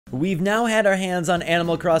We've now had our hands on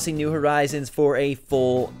Animal Crossing New Horizons for a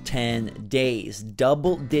full 10 days,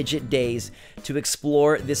 double-digit days to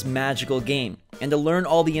explore this magical game, and to learn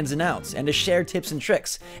all the ins and outs, and to share tips and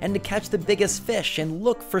tricks, and to catch the biggest fish, and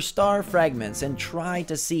look for star fragments, and try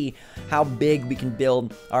to see how big we can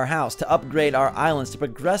build our house, to upgrade our islands, to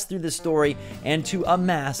progress through the story, and to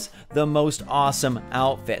amass the most awesome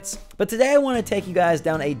outfits. But today I want to take you guys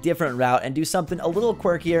down a different route and do something a little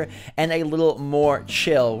quirkier and a little more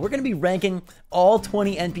chill. We're going to be ranking all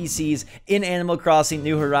 20 NPCs in Animal Crossing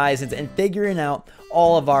New Horizons and figuring out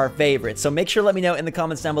all of our favorites. So make sure to let me know in the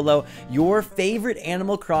comments down below your favorite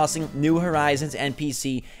Animal Crossing New Horizons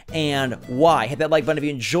NPC and why. Hit that like button if you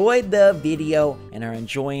enjoyed the video and are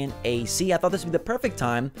enjoying AC. I thought this would be the perfect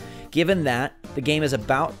time, given that the game is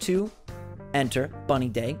about to enter Bunny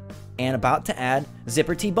Day and about to add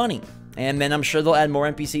Zipper T Bunny. And then I'm sure they'll add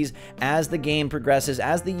more NPCs as the game progresses,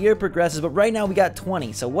 as the year progresses, but right now we got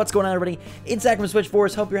 20. So what's going on, everybody? It's Zach from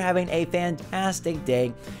SwitchForce. Hope you're having a fantastic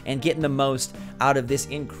day and getting the most out of this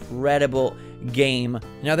incredible game.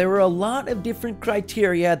 Now, there were a lot of different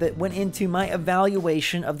criteria that went into my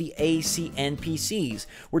evaluation of the AC NPCs.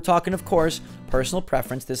 We're talking, of course, personal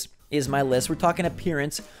preference. This is my list. We're talking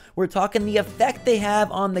appearance. We're talking the effect they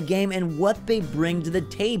have on the game and what they bring to the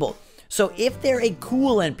table. So if they're a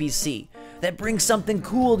cool NPC that brings something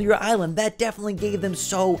cool to your island, that definitely gave them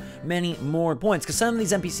so many more points. Because some of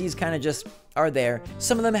these NPCs kind of just are there.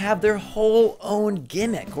 Some of them have their whole own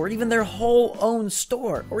gimmick, or even their whole own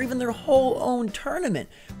store, or even their whole own tournament,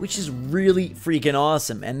 which is really freaking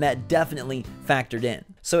awesome, and that definitely factored in.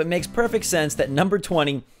 So it makes perfect sense that number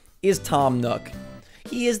 20 is Tom Nook.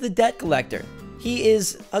 He is the debt collector. He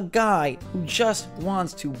is a guy who just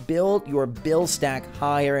wants to build your bill stack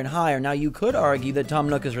higher and higher. Now, you could argue that Tom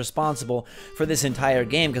Nook is responsible for this entire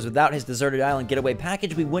game, because without his Deserted Island Getaway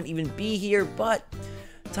package, we wouldn't even be here. But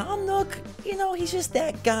Tom Nook, you know, he's just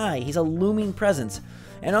that guy. He's a looming presence.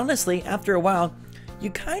 And honestly, after a while, you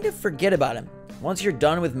kind of forget about him. Once you're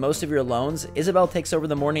done with most of your loans, Isabelle takes over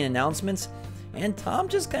the morning announcements, and Tom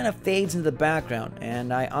just kind of fades into the background.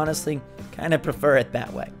 And I honestly kind of prefer it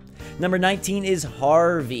that way. Number 19 is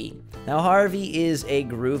Harvey. Now, Harvey is a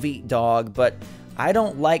groovy dog, but I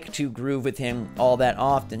don't like to groove with him all that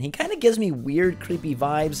often. He kind of gives me weird, creepy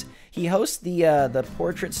vibes. He hosts the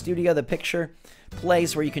portrait studio, the picture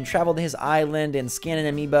place where you can travel to his island and scan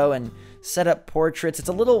an amiibo and set up portraits. It's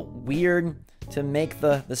a little weird to make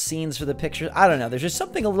the scenes for the pictures. I don't know. There's just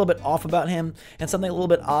something a little bit off about him and something a little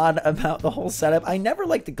bit odd about the whole setup. I never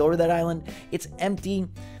like to go to that island. It's empty.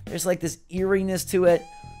 There's like this eeriness to it.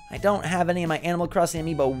 I don't have any of my Animal Crossing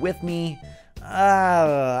amiibo with me.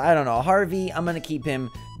 I don't know. Harvey, I'm going to keep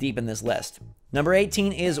him deep in this list. Number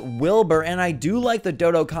 18 is Wilbur, and I do like the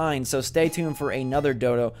Dodo kind, so stay tuned for another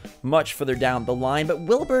Dodo much further down the line. But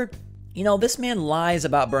Wilbur, you know, this man lies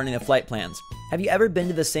about burning the flight plans. Have you ever been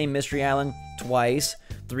to the same Mystery Island twice,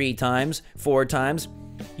 3 times, 4 times?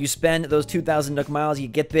 You spend those 2,000 Nook miles, you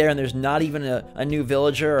get there, and there's not even a new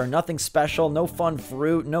villager or nothing special, no fun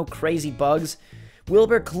fruit, no crazy bugs.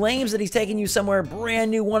 Wilbur claims that he's taking you somewhere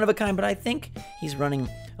brand new, one of a kind, but I think he's running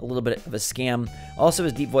a little bit of a scam. Also,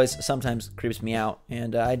 his deep voice sometimes creeps me out,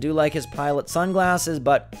 and I do like his pilot sunglasses,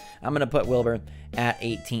 but I'm going to put Wilbur at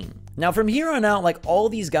 18. Now, from here on out, like, all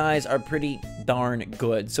these guys are pretty darn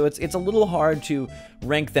good, so it's a little hard to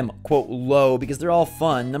rank them, quote, low, because they're all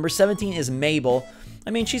fun. Number 17 is Mabel.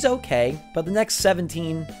 I mean, she's okay, but the next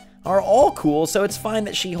 17 are all cool, so it's fine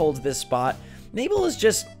that she holds this spot. Mabel is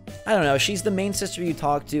just, I don't know, she's the main sister you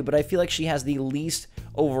talk to, but I feel like she has the least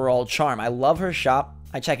overall charm. I love her shop.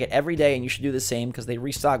 I check it every day, and you should do the same because they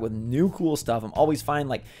restock with new cool stuff. I'm always finding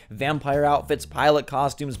like vampire outfits, pilot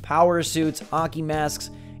costumes, power suits, hockey masks.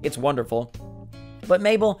 It's wonderful. But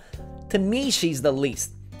Mabel, to me, she's the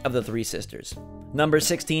least of the 3 sisters. Number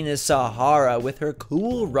 16 is Saharah with her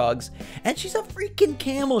cool rugs, and she's a freaking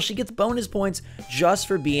camel. She gets bonus points just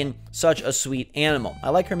for being such a sweet animal. I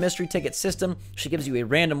like her mystery ticket system. She gives you a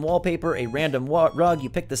random wallpaper, a random rug, you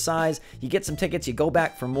pick the size, you get some tickets, you go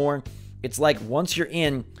back for more. It's like once you're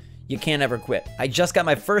in, you can't ever quit. I just got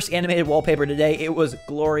my first animated wallpaper today. It was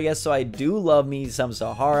glorious, so I do love me some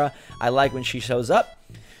Saharah. I like when she shows up.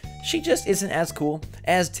 She just isn't as cool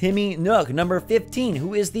as Timmy Nook, number 15,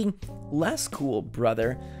 who is the less cool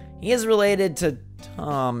brother. He is related to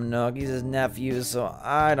Tom Nook. He's his nephew, so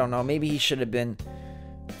I don't know. Maybe he should have been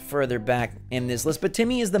further back in this list. But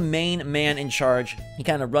Timmy is the main man in charge. He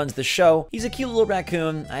kind of runs the show. He's a cute little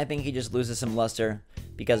raccoon. I think he just loses some luster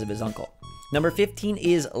because of his uncle. Number 15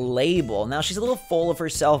 is Label. Now, she's a little full of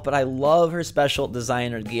herself, but I love her special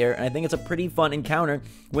designer gear, and I think it's a pretty fun encounter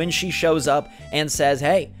when she shows up and says,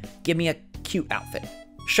 hey, give me a cute outfit.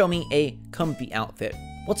 Show me a comfy outfit.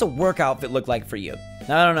 What's a work outfit look like for you?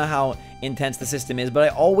 Now, I don't know how intense the system is, but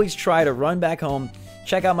I always try to run back home,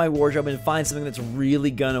 check out my wardrobe, and find something that's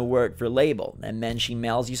really gonna work for Label. And then she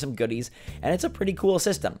mails you some goodies, and it's a pretty cool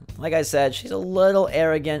system. Like I said, she's a little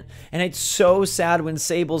arrogant, and it's so sad when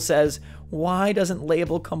Sable says, "Why doesn't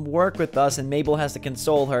Label come work with us?" And Mabel has to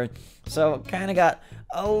console her. So kind of got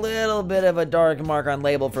a little bit of a dark mark on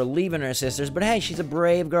Label for leaving her sisters, but hey, she's a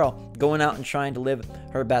brave girl going out and trying to live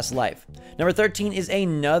her best life. Number 13 is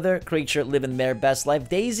another creature living their best life,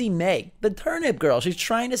 Daisy May, the turnip girl. She's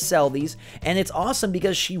trying to sell these, and it's awesome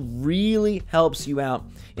because she really helps you out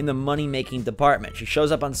in the money-making department. She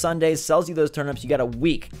shows up on Sundays, sells you those turnips. You got a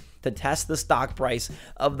week to test the stock price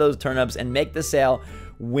of those turnips and make the sale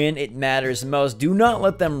when it matters most. Do not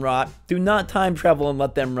let them rot. Do not time travel and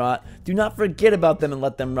let them rot. Do not forget about them and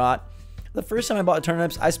let them rot. The first time I bought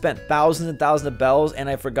turnips, I spent thousands and thousands of bells, and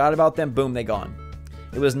I forgot about them. Boom, they gone.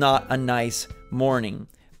 It was not a nice morning.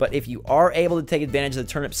 But if you are able to take advantage of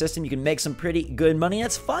the turnip system, you can make some pretty good money. And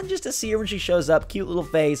it's fun just to see her when she shows up. Cute little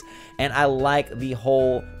face. And I like the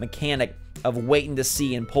whole mechanic of waiting to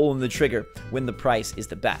see and pulling the trigger when the price is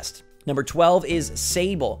the best. Number 12 is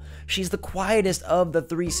Sable. She's the quietest of the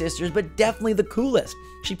three sisters, but definitely the coolest.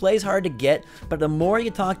 She plays hard to get, but the more you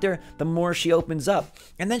talk to her, the more she opens up.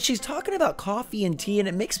 And then she's talking about coffee and tea, and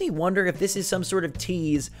it makes me wonder if this is some sort of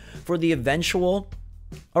tease for the eventual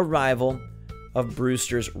arrival of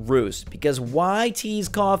Brewster's Roost. Because why tease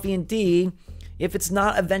coffee and tea if it's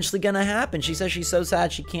not eventually gonna happen? She says she's so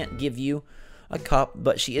sad she can't give you a cup,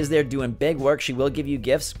 but she is there doing big work. She will give you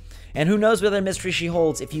gifts. And who knows what other mystery she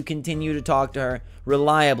holds if you continue to talk to her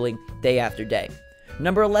reliably day after day.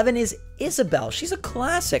 Number 11 is Isabel. She's a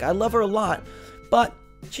classic. I love her a lot, but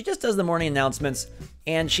she just does the morning announcements,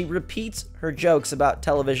 and she repeats her jokes about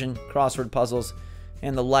television, crossword puzzles,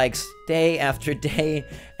 and the likes day after day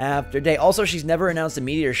after day. Also, she's never announced a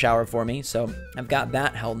meteor shower for me, so I've got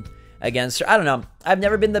that held against her. I don't know. I've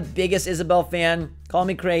never been the biggest Isabel fan. Call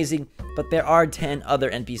me crazy, but there are 10 other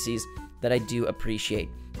NPCs that I do appreciate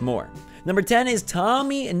more. Number 10 is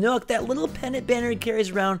Tommy Nook. That little pennant banner he carries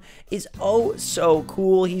around is oh so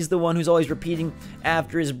cool. He's the one who's always repeating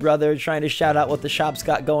after his brother, trying to shout out what the shop's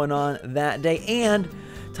got going on that day. And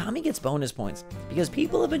Tommy gets bonus points because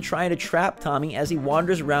people have been trying to trap Tommy as he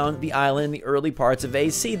wanders around the island in the early parts of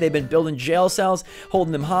AC. They've been building jail cells,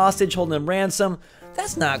 holding him hostage, holding him ransom.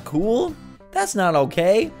 That's not cool. That's not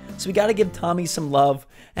okay. So we got to give Tommy some love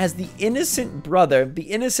as the innocent brother, the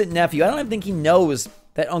innocent nephew. I don't even think he knows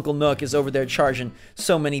that Uncle Nook is over there charging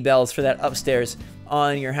so many bells for that upstairs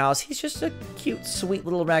on your house. He's just a cute, sweet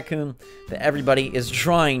little raccoon that everybody is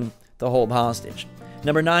trying to hold hostage.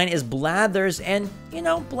 Number 9 is Blathers, and you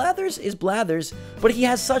know, Blathers is Blathers, but he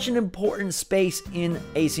has such an important space in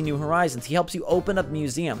AC New Horizons. He helps you open up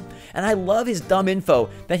museum, and I love his dumb info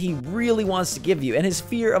that he really wants to give you, and his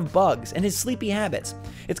fear of bugs, and his sleepy habits.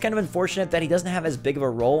 It's kind of unfortunate that he doesn't have as big of a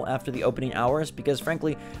role after the opening hours, because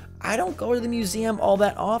frankly, I don't go to the museum all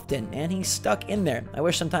that often, and he's stuck in there. I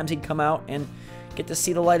wish sometimes he'd come out and get to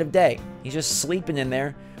see the light of day. He's just sleeping in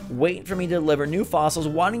there, waiting for me to deliver new fossils,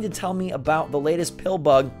 wanting to tell me about the latest pill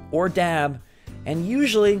bug or dab, and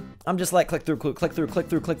usually I'm just like click through, click through, click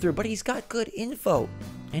through, click through, but he's got good info,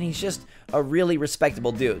 and he's just a really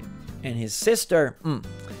respectable dude. And his sister,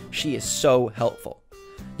 she is so helpful.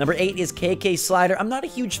 Number 8 is KK Slider. I'm not a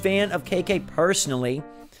huge fan of KK personally,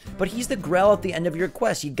 but he's the Grell at the end of your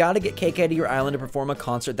quest. You gotta get KK to your island to perform a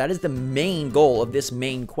concert. That is the main goal of this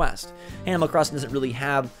main quest. Animal Crossing doesn't really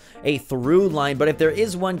have a through line, but if there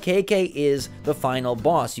is one, KK is the final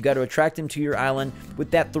boss. You got to attract him to your island.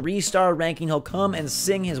 With that 3-star ranking, he'll come and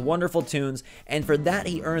sing his wonderful tunes, and for that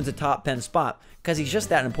he earns a top 10 spot because he's just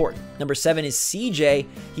that important. Number 7 is CJ.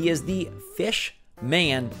 He is the fish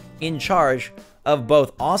man in charge of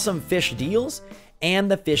both awesome fish deals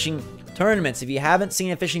and the fishing tournaments. If you haven't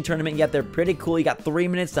seen a fishing tournament yet, they're pretty cool. You got 3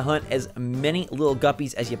 minutes to hunt as many little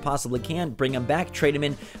guppies as you possibly can, bring them back, trade them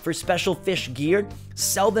in for special fish gear,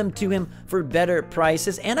 sell them to him for better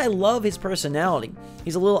prices, and I love his personality.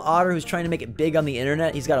 He's a little otter who's trying to make it big on the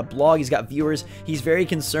internet. He's got a blog, he's got viewers, he's very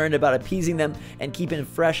concerned about appeasing them and keeping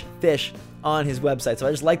fresh fish on his website. So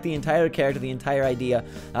I just like the entire character, the entire idea.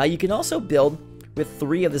 You can also build with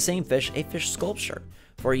 3 of the same fish, a fish sculpture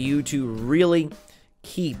for you to really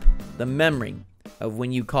keep the memory of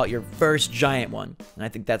when you caught your first giant one, and I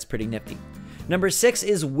think that's pretty nifty. Number 6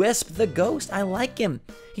 is Wisp the Ghost. I like him.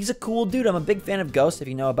 He's a cool dude. I'm a big fan of Ghost. If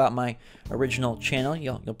you know about my original channel,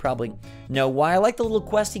 you'll probably know why. I like the little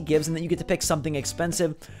quest he gives, and that you get to pick something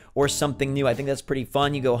expensive or something new. I think that's pretty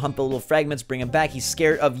fun. You go hunt the little fragments, bring him back. He's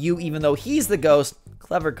scared of you, even though he's the ghost.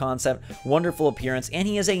 clever concept, wonderful appearance, and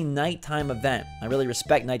he is a nighttime event. I really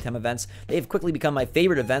respect nighttime events. They've quickly become my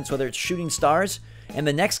favorite events, whether it's shooting stars and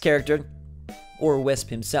the next character or Wisp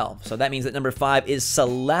himself. So that means that number 5 is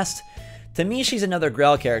Celeste. To me, she's another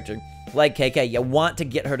Grail character. Like KK, you want to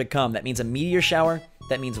get her to come. That means a meteor shower,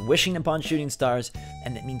 that means wishing upon shooting stars,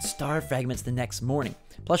 and that means star fragments the next morning.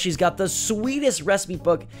 Plus, she's got the sweetest recipe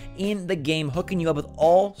book in the game, hooking you up with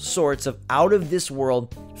all sorts of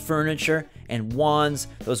out-of-this-world furniture and wands.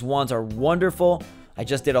 Those wands are wonderful. I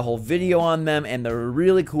just did a whole video on them, and they're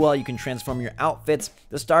really cool. You can transform your outfits.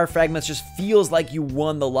 The star fragments just feels like you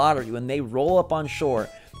won the lottery when they roll up on shore,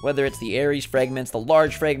 whether it's the Ares fragments, the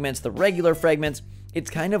large fragments, the regular fragments. It's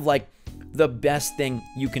kind of like the best thing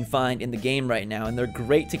you can find in the game right now, and they're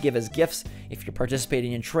great to give as gifts if you're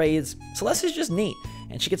participating in trades. Celeste is just neat,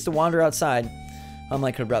 and she gets to wander outside,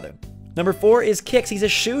 unlike her brother. Number 4 is Kix. He's a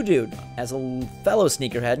shoe dude. As a fellow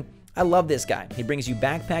sneakerhead, I love this guy. He brings you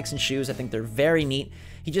backpacks and shoes. I think they're very neat.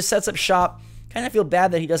 He just sets up shop. Kind of feel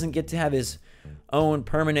bad that he doesn't get to have his own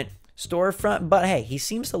permanent storefront, but hey, he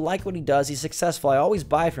seems to like what he does. He's successful. I always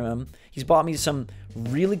buy from him. He's bought me some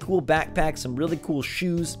really cool backpacks, some really cool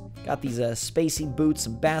shoes. Got these spacey boots,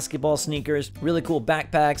 some basketball sneakers, really cool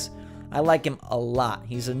backpacks. I like him a lot.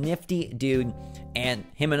 He's a nifty dude, and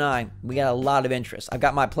him and I, we got a lot of interest. I've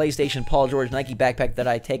got my PlayStation Paul George Nike backpack that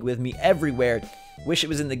I take with me everywhere. Wish it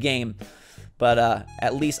was in the game, but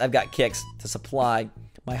at least I've got Kix to supply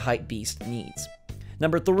my hype beast needs.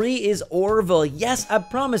 Number 3 is Orville. Yes, I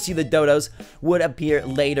promise you the dodos would appear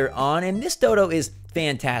later on, and this dodo is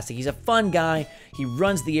fantastic. He's a fun guy. He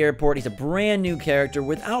runs the airport. He's a brand new character.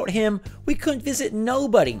 Without him, we couldn't visit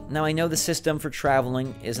nobody. Now, I know the system for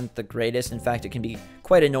traveling isn't the greatest. In fact, it can be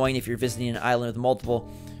quite annoying if you're visiting an island with multiple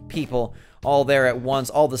people all there at once.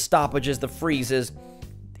 All the stoppages, the freezes,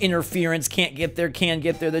 interference, can't get there, can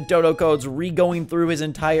get there. The dodo code's re-going through his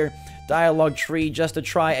entire dialogue tree just to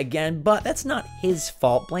try again, but that's not his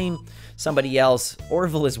fault. Blame somebody else.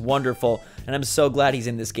 Orville is wonderful, and I'm so glad he's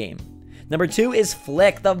in this game. Number 2 is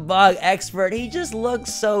Flick, the bug expert. He just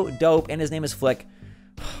looks so dope, and his name is Flick.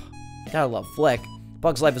 Gotta love Flick.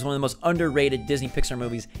 Bug's Life is one of the most underrated Disney Pixar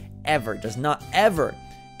movies ever. Does not ever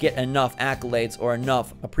get enough accolades or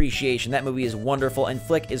enough appreciation. That movie is wonderful, and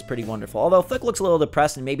Flick is pretty wonderful. Although Flick looks a little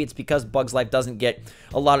depressed, and maybe it's because Bug's Life doesn't get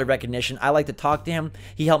a lot of recognition. I like to talk to him.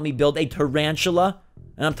 He helped me build a tarantula,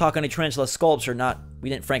 and I'm talking a tarantula sculpture, not, we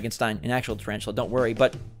didn't Frankenstein an actual tarantula, don't worry,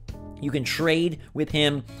 but you can trade with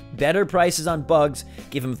him, better prices on bugs,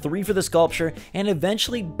 give him 3 for the sculpture, and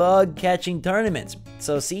eventually bug catching tournaments.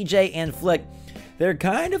 So CJ and Flick, they're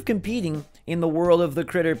kind of competing in the world of the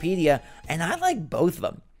Critterpedia, and I like both of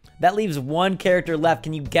them. That leaves one character left.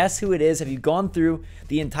 Can you guess who it is? Have you gone through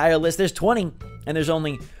the entire list? There's 20, and there's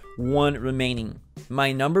only one remaining.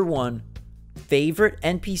 My number 1 favorite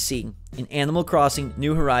NPC in Animal Crossing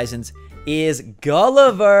New Horizons is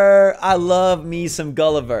Gulliver. I love me some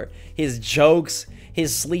Gulliver. His jokes,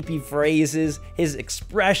 his sleepy phrases, his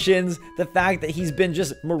expressions, the fact that he's been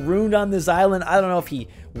just marooned on this island. I don't know if he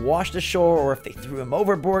washed ashore or if they threw him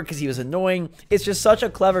overboard because he was annoying. It's just such a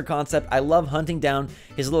clever concept. I love hunting down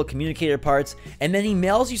his little communicator parts, and then he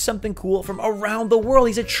mails you something cool from around the world.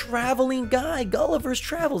 He's a traveling guy. Gulliver's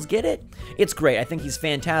Travels, get it? It's great. I think he's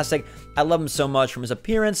fantastic. I love him so much, from his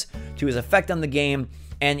appearance to his effect on the game.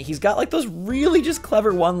 And he's got like those really just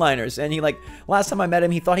clever one-liners. And he, like, last time I met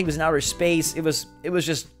him, he thought he was in outer space. It was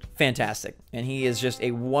just fantastic. And he is just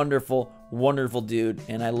a wonderful, wonderful dude.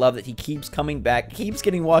 And I love that he keeps coming back, keeps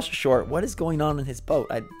getting washed ashore. What is going on in his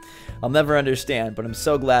boat? I'll never understand, but I'm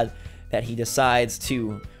so glad that he decides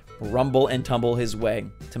to rumble and tumble his way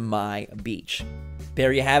to my beach.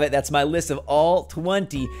 There you have it. That's my list of all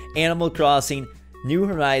 20 Animal Crossing New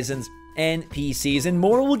Horizons NPCs, and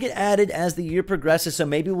more will get added as the year progresses, so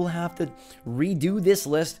maybe we'll have to redo this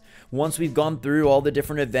list once we've gone through all the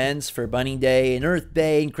different events for Bunny Day and Earth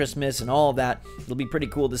Day and Christmas and all of that. It'll be pretty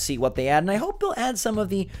cool to see what they add, and I hope they'll add some of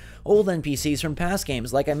the old NPCs from past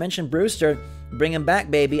games. Like I mentioned, Brewster, bring him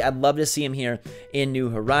back, baby. I'd love to see him here in New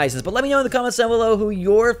Horizons. But let me know in the comments down below who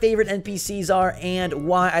your favorite NPCs are and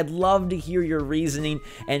why. I'd love to hear your reasoning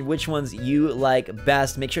and which ones you like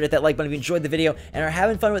best. Make sure to hit that like button if you enjoyed the video and are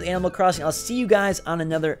having fun with Animal Crossing. I'll see you guys on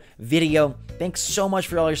another video. Thanks so much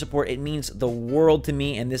for all your support. It means the world to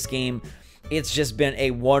me in this game. It's just been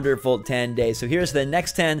a wonderful 10 days. So here's the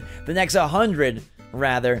next 10, the next 100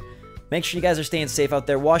 rather. Make sure you guys are staying safe out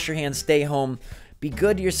there. Wash your hands, stay home. Be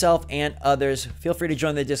good to yourself and others. Feel free to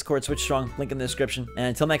join the Discord, Switch Strong, link in the description. And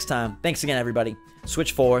until next time, thanks again, everybody.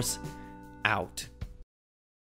 SwitchForce out.